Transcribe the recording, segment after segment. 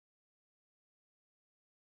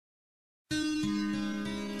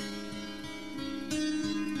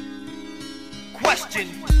question.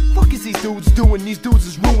 Fuck is these dudes doing? These dudes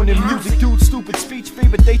is ruining music. Dudes stupid speech fee,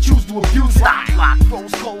 but they choose to abuse it. Stop block,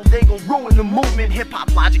 froze cold, they gon' ruin the movement.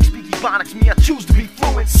 Hip-hop logic, speak ebonics, me I choose to be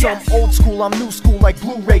fluent. Some old school, I'm new school like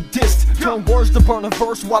Blu-ray disc. Turn words to burn a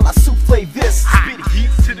verse while I souffle this. Spit heat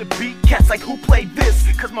to the beat, cats like who played this?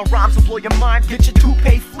 Cause my rhymes will blow your mind, get your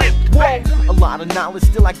toupee flipped. Whoa, a lot of knowledge,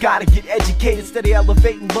 still I gotta get educated. Steady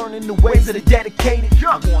elevating, learning the ways that are dedicated.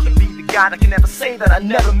 I wanna be the guy that can never say that I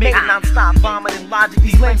never made it. Non-stop vomiting logic,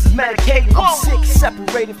 these lames is medicated. I'm sick,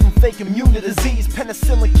 separated from fake immune to disease.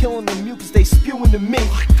 Penicillin killing the mucus they spewing to me.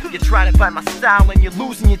 You try to bite my style and you're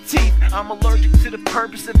losing your teeth. I'm allergic to the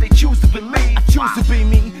purpose if they choose to believe. I choose to be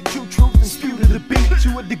me, true truth and spew to the beat.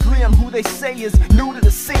 To a degree I'm who they say is new to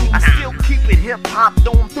the scene. I still keep it hip-hop,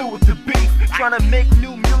 though I'm through with the beef. Trying to make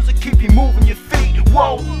new music, keep you moving your feet.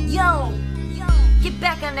 Whoa. Yo, get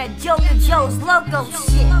back on that Joker Joe's loco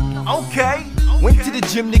shit. Okay. Went to the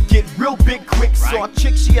gym to get real big quick. Saw a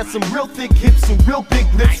chick, she had some real thick hips and real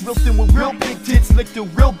big lips. Real thin with real big tits, licked her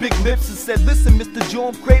real big lips and said, listen Mr. Joe,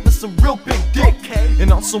 I'm craving some real big dick.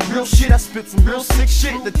 And on some real shit, I spit some real sick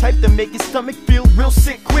shit. The type that make your stomach feel real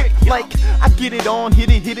sick quick. Like, I get it on, hit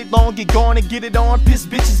it long, get gone and get it on. Piss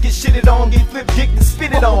bitches get shitted on, get flipped dick and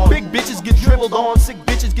spit it on. Big bitches get dribbled on, sick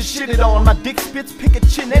bitches get shitted on. My dick spits, pick a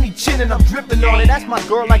chin, any chin, and I'm drifting on it. That's my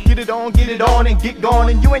girl, I get it on and get gone.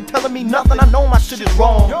 And you ain't telling me nothing, I know my shit is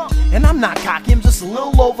wrong. And I'm not cocky, I'm just a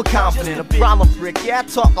little overconfident. A problem freak, yeah, I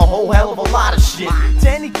talk a whole hell of a lot of shit. To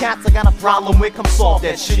any cats I got a problem with, come solve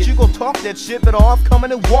that shit. You gon' talk that shit, but off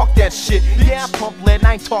coming and walk that shit. Yeah, I pump lead, and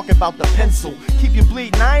I ain't talking about the pencil. Keep you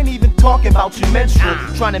bleeding, I ain't even talking about your menstrual.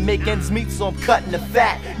 Trying to make ends meet, so I'm cutting the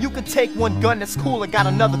fat. You can take one gun, that's cool, I got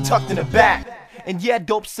another tucked in the back. And yeah,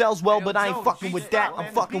 dope sells well, but I ain't fucking with that.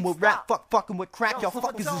 I'm fucking with rap, fucking with crack. Y'all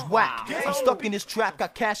fuckers is whack. I'm stuck in this trap,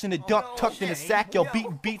 got cash in the duck, tucked in a sack. Y'all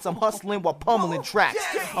beating beats, I'm hustling while pummeling tracks.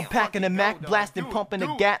 I'm packing a Mac, blasting, pumping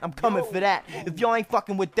a gat. I'm coming for that. If y'all ain't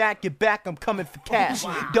fucking with that, get back, I'm coming for cash.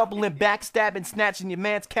 Doubling, backstabbing, snatching your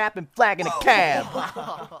man's cap and flagging a cab.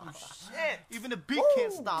 Shit. Even the beat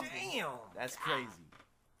can't stop me. Damn. That's crazy.